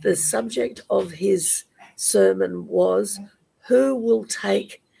the subject of his sermon was, who will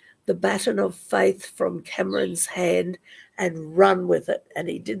take the baton of faith from Cameron's hand and run with it? And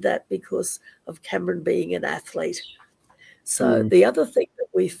he did that because of Cameron being an athlete. So the other thing that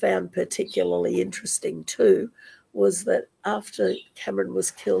we found particularly interesting too was that after Cameron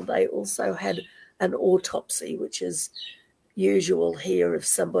was killed, they also had an autopsy, which is usual here if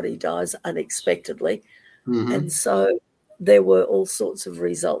somebody dies unexpectedly. And so there were all sorts of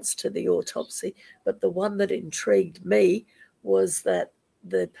results to the autopsy, but the one that intrigued me was that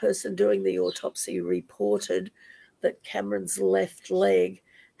the person doing the autopsy reported that Cameron's left leg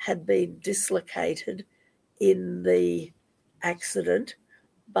had been dislocated in the accident,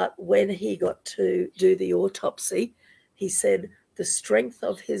 but when he got to do the autopsy, he said the strength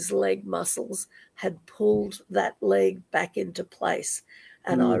of his leg muscles had pulled that leg back into place.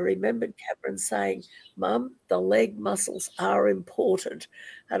 And I remembered Cameron saying, Mum, the leg muscles are important.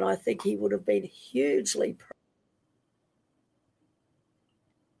 And I think he would have been hugely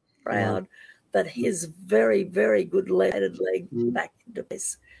Wow. proud that his very, very good leg back into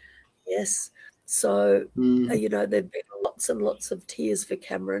place. Yes. So, there've been lots and lots of tears for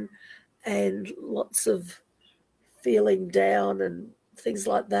Cameron and lots of feeling down and things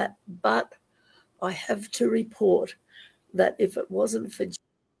like that. But I have to report that if it wasn't for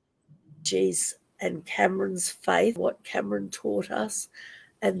Jesus and Cameron's faith, what Cameron taught us,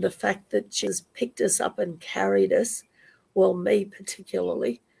 and the fact that Jesus picked us up and carried us, well, me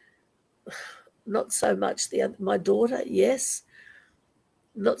particularly, not so much my daughter, yes,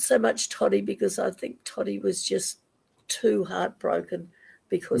 not so much Toddy, because I think Toddy was just too heartbroken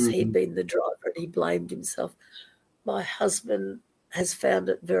because he'd been the driver and he blamed himself. My husband has found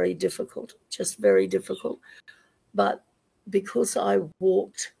it very difficult, just very difficult. But because I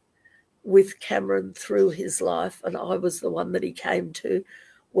walked with Cameron through his life, and I was the one that he came to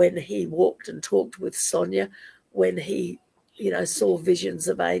when he walked and talked with Sonia, when he, saw visions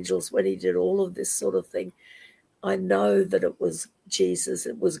of angels, when he did all of this sort of thing, I know that it was Jesus,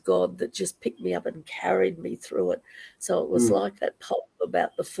 it was God that just picked me up and carried me through it. So it was like that poem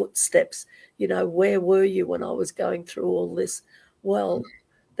about the footsteps. Where were you when I was going through all this? Well,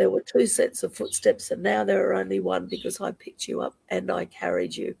 there were two sets of footsteps, and now there are only one, because I picked you up and I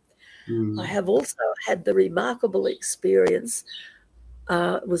carried you. I Mm. have also had the remarkable experience.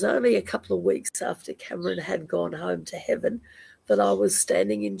 It was only a couple of weeks after Cameron had gone home to heaven that I was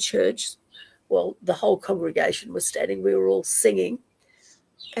standing in church. Well, the whole congregation was standing. We were all singing.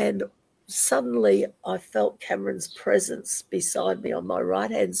 And suddenly I felt Cameron's presence beside me on my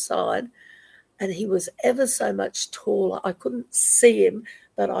right-hand side. And he was ever so much taller. I couldn't see him,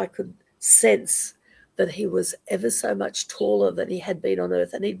 but I could sense that he was ever so much taller than he had been on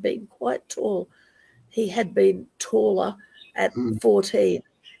earth. And he'd been quite tall. He had been taller at Mm. 14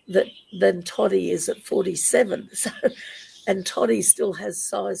 than Toddy is at 47. So, and Toddy still has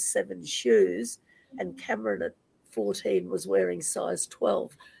size 7 shoes, and Cameron at 14 was wearing size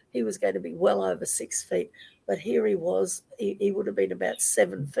 12. He was going to be well over 6 feet, but here he was. He would have been about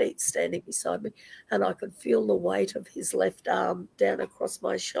 7 feet standing beside me, and I could feel the weight of his left arm down across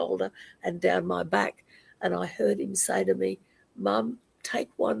my shoulder and down my back. And I heard him say to me, "Mum, take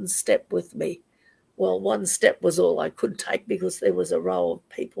one step with me." Well, one step was all I could take because there was a row of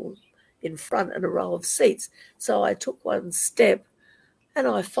people in front and a row of seats. So I took one step and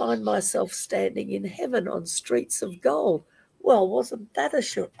I find myself standing in heaven on streets of gold. Well, wasn't that a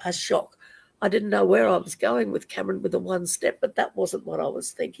shock? I didn't know where I was going with Cameron with the one step, but that wasn't what I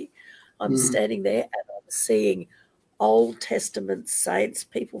was thinking. I'm Mm. standing there and I'm seeing Old Testament saints,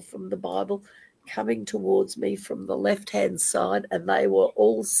 people from the Bible, coming towards me from the left-hand side, and they were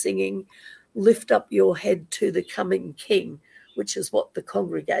all singing, "Lift up your head to the coming King," which is what the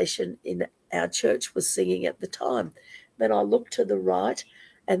congregation in our church was singing at the time. Then I looked to the right,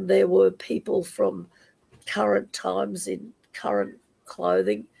 and there were people from current times in current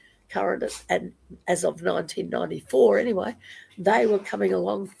clothing, current and as of 1994 anyway, they were coming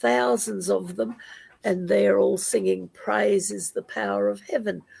along, thousands of them, and they're all singing "Praise is the power of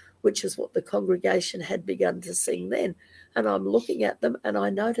heaven," which is what the congregation had begun to sing then. And I'm looking at them and I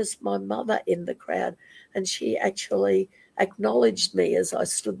noticed my mother in the crowd, and she actually acknowledged me as I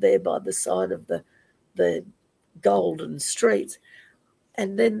stood there by the side of the golden streets.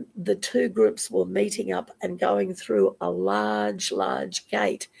 And then the two groups were meeting up and going through a large, large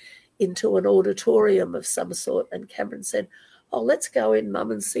gate into an auditorium of some sort. And Cameron said, "Oh, let's go in,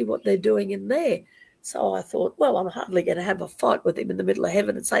 Mum, and see what they're doing in there." So I thought, well, I'm hardly going to have a fight with him in the middle of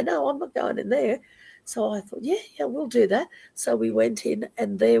heaven and say, "No, I'm not going in there." So I thought, yeah, we'll do that. So we went in,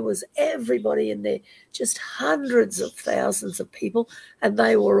 and there was everybody in there, just hundreds of thousands of people, and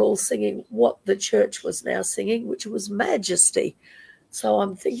they were all singing what the church was now singing, which was Majesty. So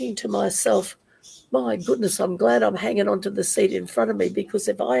I'm thinking to myself, my goodness, I'm glad I'm hanging onto the seat in front of me, because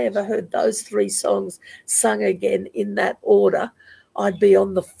if I ever heard those three songs sung again in that order, I'd be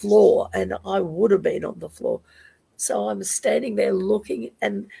on the floor, and I would have been on the floor. So I'm standing there looking,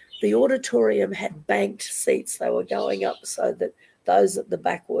 and the auditorium had banked seats. They were going up so that those at the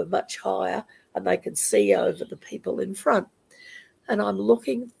back were much higher and they could see over the people in front. And I'm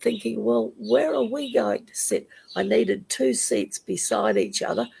looking, thinking, well, where are we going to sit? I needed two seats beside each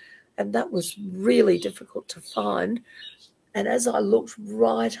other, and that was really difficult to find. And as I looked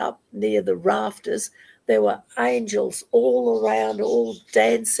right up near the rafters, there were angels all around, all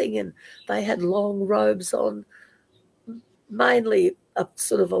dancing, and they had long robes on, mainly a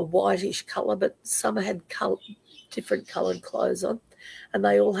sort of a whitish colour, but some had different coloured clothes on, and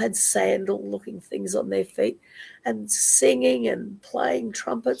they all had sandal looking things on their feet, and singing and playing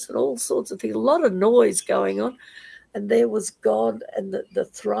trumpets and all sorts of things, a lot of noise going on. And there was God and the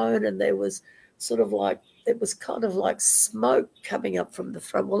throne, and there was sort of like, it was kind of like smoke coming up from the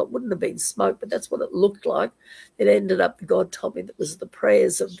throne. Well, it wouldn't have been smoke, but that's what it looked like. It ended up, God told me, that was the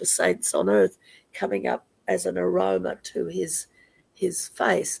prayers of the saints on earth coming up as an aroma to his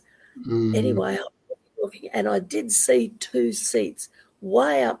face. Mm. Anyway, I'm looking, and I did see two seats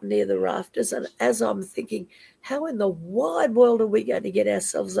way up near the rafters. And as I'm thinking, how in the wide world are we going to get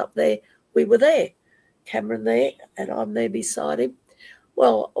ourselves up there? We were there, Cameron there, and I'm there beside him.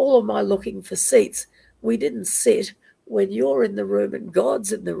 Well, all of my looking for seats, we didn't sit. When you're in the room and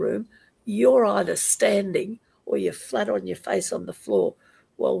God's in the room, you're either standing or you're flat on your face on the floor.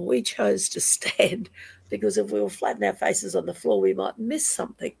 Well, we chose to stand, because if we were flat in our faces on the floor, we might miss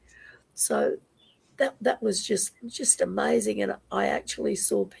something. So that was just amazing. And I actually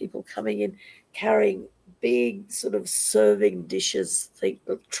saw people coming in carrying big sort of serving dishes,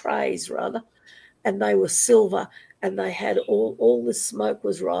 trays rather, and they were silver, and they had all the smoke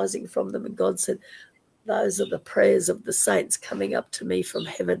was rising from them. And God said, "Those are the prayers of the saints coming up to me from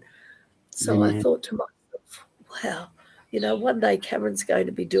heaven." So I Amen. thought to myself, wow, one day Cameron's going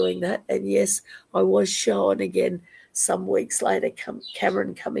to be doing that. And yes, I was shown again some weeks later,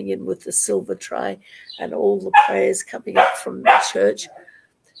 Cameron coming in with the silver tray and all the prayers coming up from the church.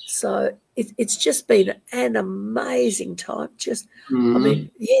 So it's just been an amazing time. Just, I Mm-hmm.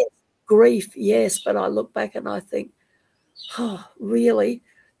 mean, yes, grief, yes, but I look back and I think, oh, really,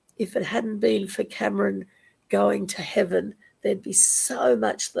 if it hadn't been for Cameron going to heaven, there'd be so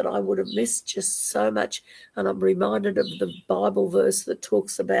much that I would have missed, just so much. And I'm reminded of the Bible verse that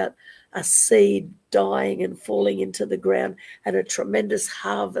talks about a seed dying and falling into the ground and a tremendous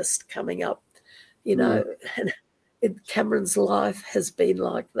harvest coming up, you Mm. know. And Cameron's life has been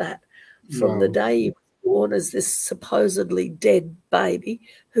like that from the Wow. day he was born as this supposedly dead baby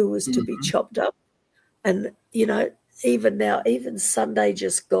who was to be Mm-hmm. chopped up. And, even now, even Sunday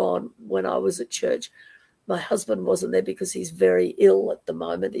just gone when I was at church, my husband wasn't there because he's very ill at the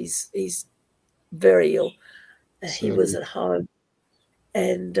moment. He's very ill. He was Sorry. at home,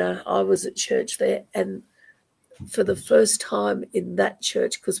 and I was at church there. And for the first time in that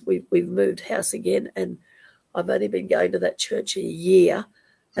church, because we've moved house again, and I've only been going to that church a year,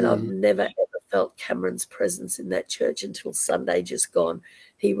 and I've Mm-hmm. never ever felt Cameron's presence in that church until Sunday just gone.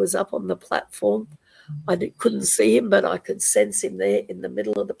 He was up on the platform. Couldn't see him, but I could sense him there in the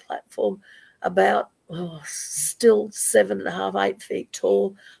middle of the platform, about still 7.5, 8 feet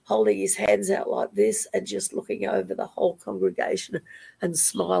tall, holding his hands out like this and just looking over the whole congregation and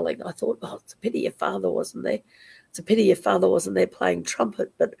smiling. I thought, oh, it's a pity your father wasn't there. It's a pity your father wasn't there playing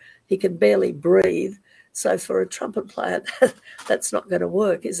trumpet, but he can barely breathe. So for a trumpet player, that's not going to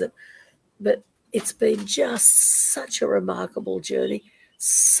work, is it? But it's been just such a remarkable journey,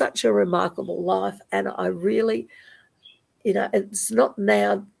 such a remarkable life. And I really, it's not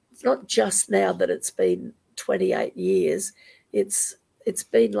just now that it's been 28 years. It's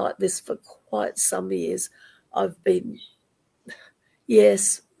been like this for quite some years. I've been,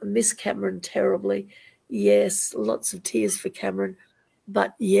 yes, miss Cameron terribly. Yes, lots of tears for Cameron.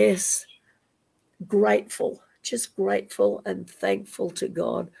 But yes, grateful, just grateful and thankful to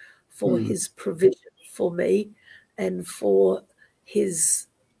God for Mm. his provision for me and for his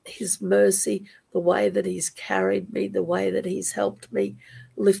his mercy, the way that he's carried me, the way that he's helped me,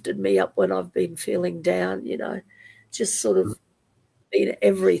 lifted me up when I've been feeling down, just sort of been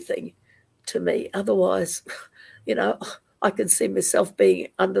everything to me. Otherwise, you know, I can see myself being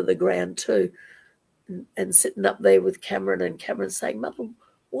under the ground too, and sitting up there with Cameron, and Cameron saying, Mother,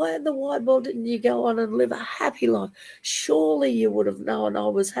 why in the wide world didn't you go on and live a happy life? Surely you would have known I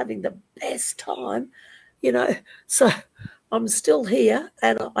was having the best time, you know. So I'm still here,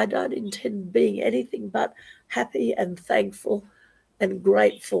 and I don't intend being anything but happy and thankful and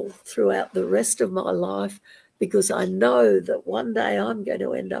grateful throughout the rest of my life, because I know that one day I'm going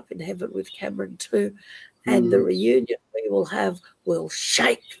to end up in heaven with Cameron too, and the Mm. reunion we will have will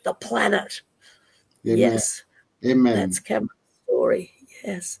shake the planet. Amen. Yes, that's Amen. Cameron's story.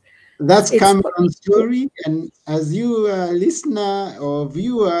 Yes, That's it's got me. Cameron's story, and as you, listener or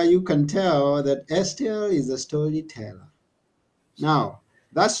viewer, you can tell that Estelle is a storyteller. Now,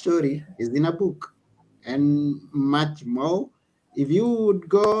 that story is in a book and much more. If you would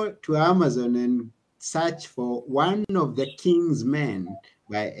go to Amazon and search for One of the King's Men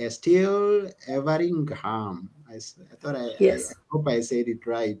by Estelle Everingham, I thought I Yes, hope I said it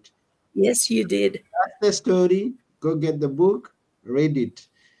right. yes, you did. That's the story. Go get the book, read it.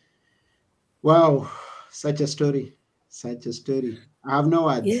 Wow, such a story. Such a story. I have no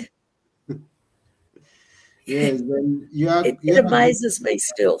Yeah, words. yeah. Yes, then you are It amazes me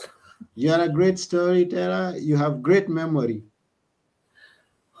still. you are a great storyteller. You have great memory.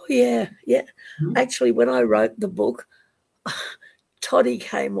 Oh, yeah, yeah. Hmm? Actually, when I wrote the book, Toddy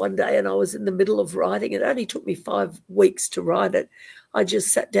came one day and I was in the middle of writing. It only took me 5 weeks to write it. I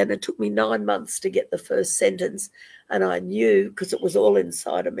just sat down. It took me 9 months to get the first sentence. And I knew, because it was all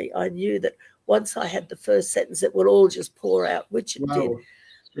inside of me, I knew that once I had the first sentence, it would all just pour out, which it did. Wow.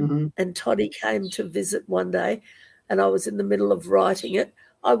 Hmm. And Toddy came to visit one day, and I was in the middle of writing it.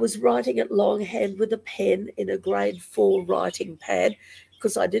 I was writing it longhand with a pen in a grade 4 writing pad,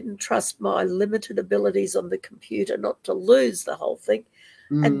 because I didn't trust my limited abilities on the computer not to lose the whole thing.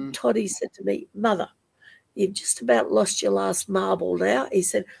 And Mm. Toddy said to me, Mother, you've just about lost your last marble now. He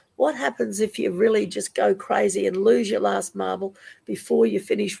said, what happens if you really just go crazy and lose your last marble before you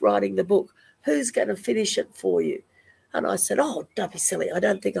finish writing the book? Who's going to finish it for you? And I said, oh, don't be silly. I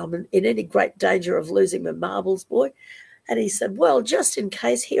don't think I'm in any great danger of losing my marbles, boy. And he said, well, just in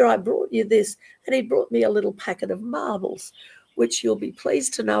case, here I brought you this. And he brought me a little packet of marbles, which you'll be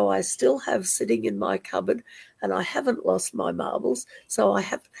pleased to know I still have sitting in my cupboard, and I haven't lost my marbles, so I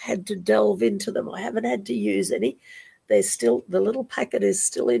haven't had to delve into them. I haven't had to use any. They're still, the little packet is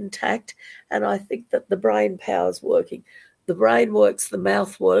still intact, and I think that the brain power's working. The brain works, the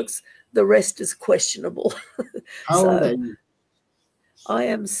mouth works, the rest is questionable. How old are So you? I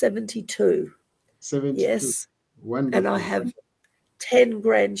am 72. 72. Yes. And I Wonderful. have 10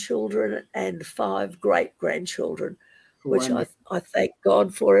 grandchildren and 5 great grandchildren, which Wonderful. I thank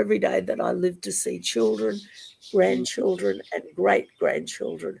God for every day that I live to see children, Mm, grandchildren, and great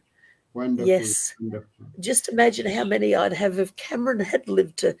grandchildren. wonderful. Yes. Wonderful. Just imagine how many I'd have if Cameron had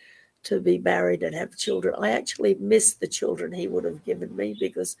lived to be married and have children. I actually miss the children he would have given me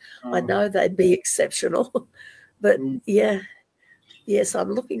because I Oh, know they'd be exceptional. But mm, yeah, yes,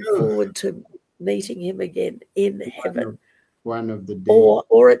 I'm looking phew. forward to meeting him again in one of heaven one of the day.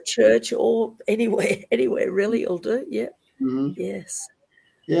 or at church or anywhere, anywhere really will do. Yeah, Mhm. yes,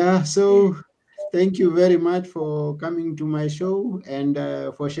 Yeah. yeah. So, thank you very much for coming to my show and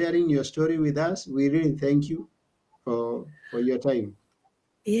for sharing your story with us. We really thank you for your time.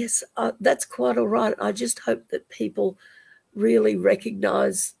 Yes, that's quite all right. I just hope that people really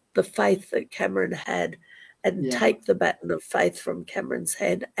recognise the faith that Cameron had and Yeah. take the baton of faith from Cameron's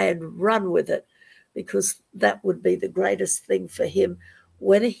hand and run with it, because that would be the greatest thing for him.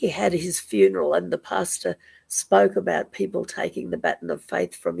 When he had his funeral and the pastor spoke about people taking the baton of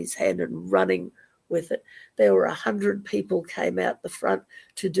faith from his hand and running with it, there were 100 people came out the front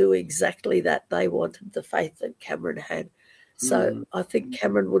to do exactly that. They wanted the faith that Cameron had. So Mm, I think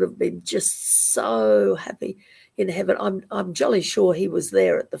Cameron would have been just so happy in heaven. I'm jolly sure he was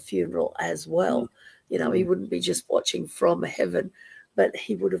there at the funeral as mm, well. You know, he mm. wouldn't be just watching from heaven, but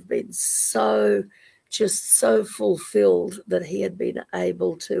he would have been so just so fulfilled that he had been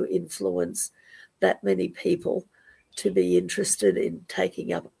able to influence that many people to be interested in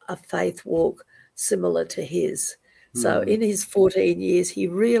taking up a faith walk similar to his. So Mm, in his 14 years, he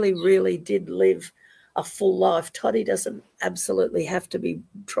really, really did live a full life. Toddy doesn't absolutely have to be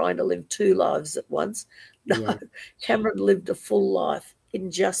trying to live 2 lives at once. No, yeah, Cameron lived a full life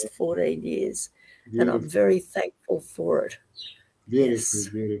in just 14 years, and I'm beautiful, very thankful for it. beautiful, Yes,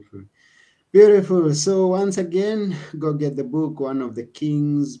 beautiful, beautiful. So once again, go get the book "One of the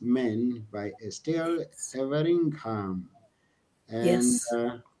King's Men" by Estelle yes, Everingham, and yes.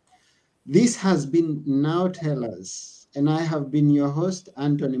 this has been Now Tell Us, and I have been your host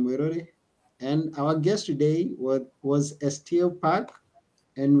Anthony Murore, and our guest today was Estelle Park,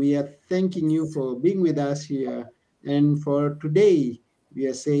 and we are thanking you for being with us here. And for today, we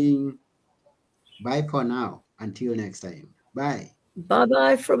are saying bye for now. Until next time. Bye. Bye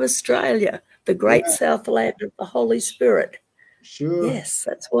bye from Australia, the great Yeah, southland of the Holy Spirit. sure. Yes,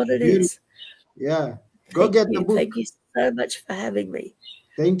 that's what it Beautiful. is. Yeah. Go Thank get the you. book. Thank you so much for having me.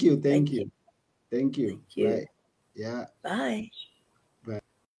 Thank you. Thank Thank you. you. Thank you. Thank Bye. you. Yeah. Bye.